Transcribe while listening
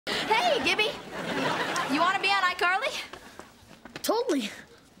Hey, Gibby. You want to be on iCarly? Totally.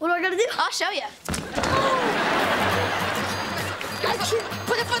 What do I gotta do? I'll show you.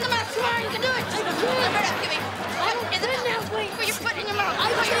 Put the foot in the mouth. Come on, you can do it. Gibby. Put your foot in your mouth. I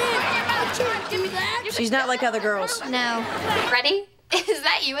can't do that. She's not like other girls. No. Freddy, is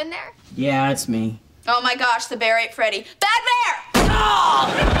that you in there? Yeah, it's me. Oh my gosh, the bear ate Freddy. Bad bear!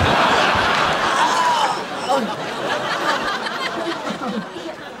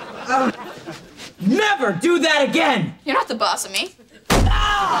 Never do that again! You're not the boss of me.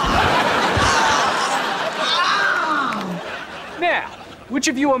 Now, which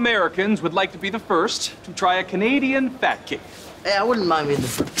of you Americans would like to be the first to try a Canadian fat kick? Hey, I wouldn't mind being the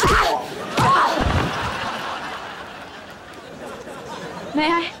first. May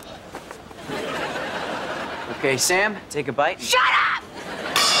I? Okay, Sam, take a bite. Shut up!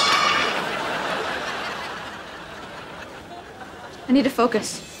 I need to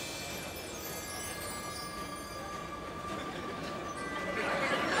focus.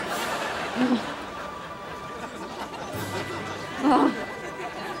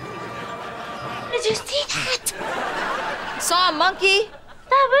 Did you see that? Saw a monkey.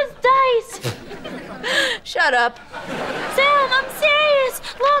 That was dice. Shut up. Sam, I'm serious.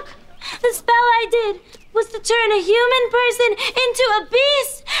 Look, the spell I did was to turn a human person into a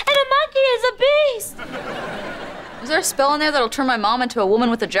beast, and a monkey is a beast. Is there a spell in there that'll turn my mom into a woman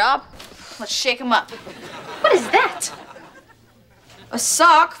with a job? Let's shake him up. What is that? A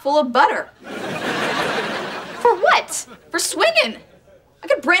sock full of butter. For what? For swinging. I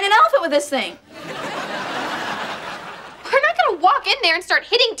could brain an elephant with this thing. We're not gonna walk in there and start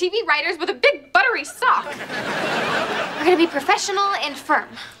hitting TV writers with a big buttery sock. We're gonna be professional and firm.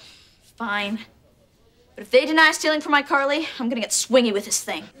 Fine. But if they deny stealing from iCarly, I'm gonna get swingy with this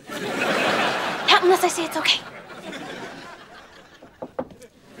thing. Not unless I say it's okay.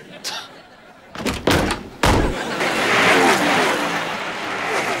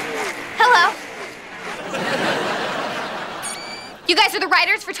 Hello. You guys are the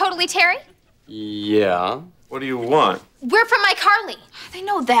writers for Totally Terry? Yeah. What do you want? We're from iCarly. They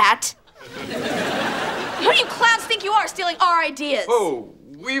know that. Who do you clowns think you are, stealing our ideas? Oh,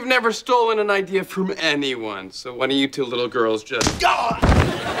 we've never stolen an idea from anyone. So why don't you two little girls just...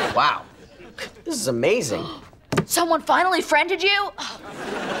 Wow. This is amazing. Someone finally friended you?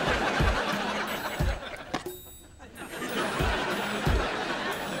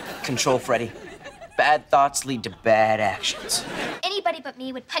 Control, Freddy. Bad thoughts lead to bad actions. Anybody but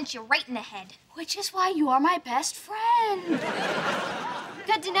me would punch you right in the head. Which is why you are my best friend.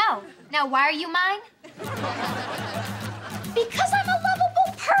 Good to know. Now, why are you mine? Because I'm a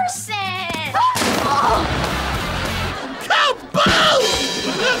lovable person.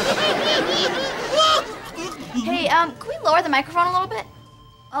 Hey, can we lower the microphone a little bit?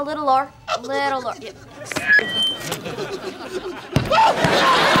 A little lower. A little lower. Yep.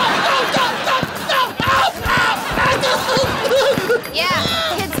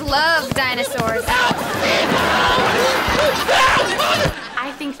 Yeah, kids love dinosaurs.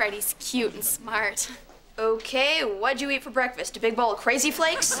 I think Freddy's cute and smart. Okay, what'd you eat for breakfast? A big bowl of Crazy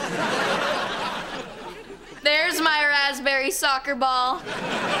Flakes? There's my raspberry soccer ball.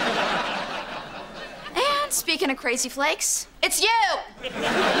 And speaking of Crazy Flakes, it's you!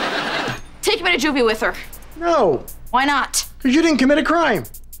 Take me to juvie with her. No, Why not? because you didn't commit a crime.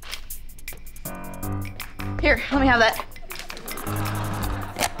 Here, let me have that.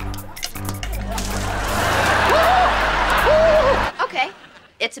 Okay,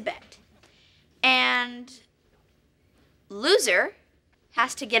 it's a bet. And loser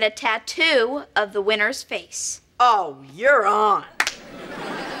has to get a tattoo of the winner's face. Oh, you're on.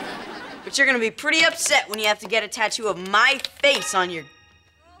 But you're gonna be pretty upset when you have to get a tattoo of my face on your...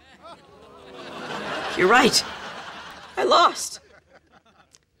 You're right. I lost.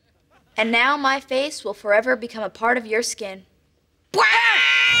 And now my face will forever become a part of your skin.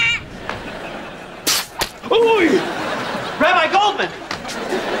 Ooh! Rabbi Goldman!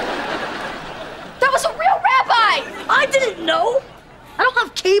 That was a real rabbi! I didn't know. I don't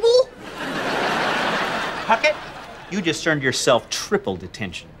have cable. Puckett, you just earned yourself triple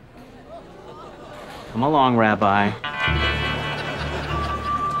detention. Come along, Rabbi.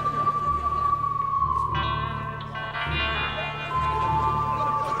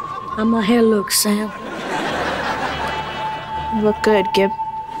 How my hair looks, Sam? You look good, Gib.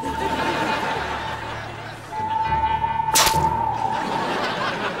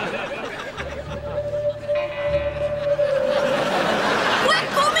 Quick,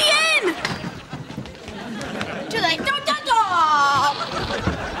 pull me in! Too late.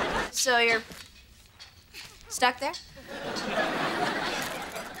 So you're stuck there?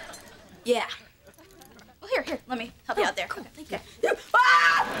 Yeah. Well, here, let me help you out there. Cool, thank you.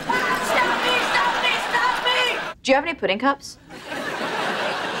 Stop me! Do you have any pudding cups?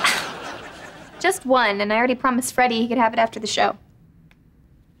 Just one, and I already promised Freddie he could have it after the show.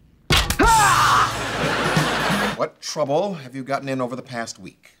 What trouble have you gotten in over the past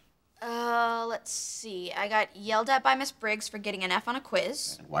week? Let's see. I got yelled at by Miss Briggs for getting an F on a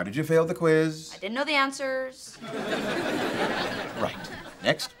quiz. And why did you fail the quiz? I didn't know the answers. Right.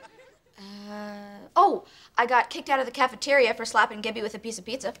 Next. Oh, I got kicked out of the cafeteria for slapping Gibby with a piece of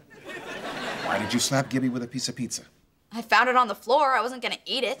pizza. Why did you slap Gibby with a piece of pizza? I found it on the floor. I wasn't gonna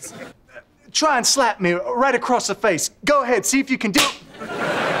eat it. Try and slap me right across the face. Go ahead, see if you can do it.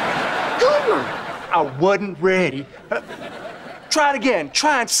 I wasn't ready. Try it again.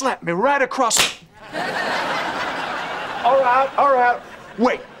 Try and slap me right across. All right.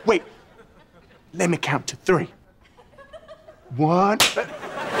 Wait. Let me count to 3. 1.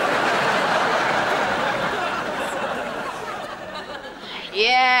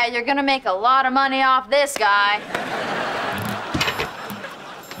 Yeah, you're gonna make a lot of money off this guy.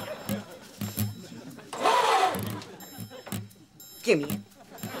 Give me it.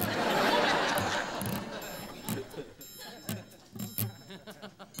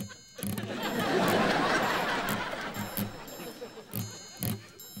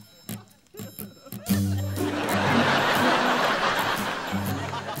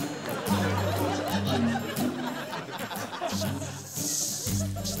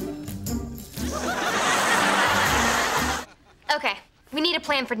 Okay, we need a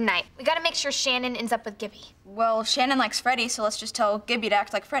plan for tonight. We gotta make sure Shannon ends up with Gibby. Well, Shannon likes Freddie, so let's just tell Gibby to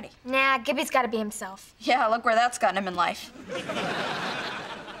act like Freddie. Nah, Gibby's gotta be himself. Yeah, look where that's gotten him in life.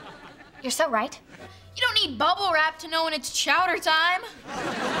 You're so right. You don't need bubble wrap to know when it's chowder time.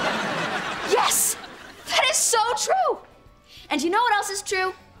 Yes! That is so true! And you know what else is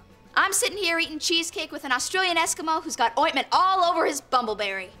true? I'm sitting here eating cheesecake with an Australian Eskimo who's got ointment all over his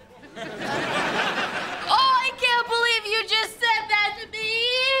bumbleberry. Oh, I can't believe you just said that to me!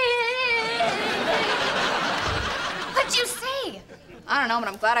 What'd you say? I don't know, but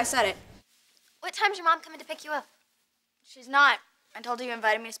I'm glad I said it. What time's your mom coming to pick you up? She's not. I told her you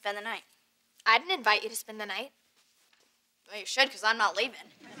invited me to spend the night. I didn't invite you to spend the night. Well, you should, because I'm not leaving.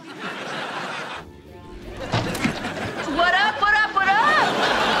 What up?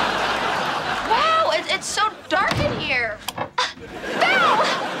 Wow, it's so dark in here. Val!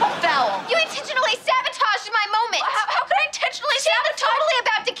 What Val? You intentionally sabotaged my moment! How could I intentionally sabotage? She was totally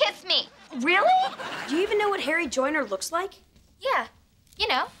about to kiss me! Really? Do you even know what Harry Joyner looks like? Yeah, you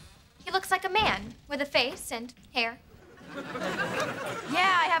know, he looks like a man with a face and hair.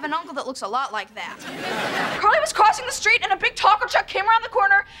 Yeah, I have an uncle that looks a lot like that. Carly was crossing the street and a big taco truck came around the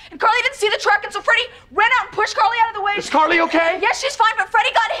corner and Carly didn't see the truck and so Freddie ran out and pushed Carly out of the way. Is Carly okay? Yeah, she's fine, but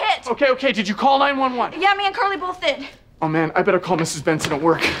Freddie got hit. Okay. Did you call 911? Yeah, me and Carly both did. Oh, man, I better call Mrs. Benson at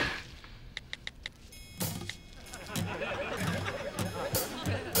work.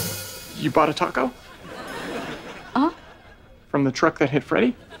 You bought a taco? Huh? From the truck that hit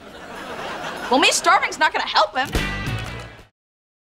Freddie? Well, me starving's not gonna help him.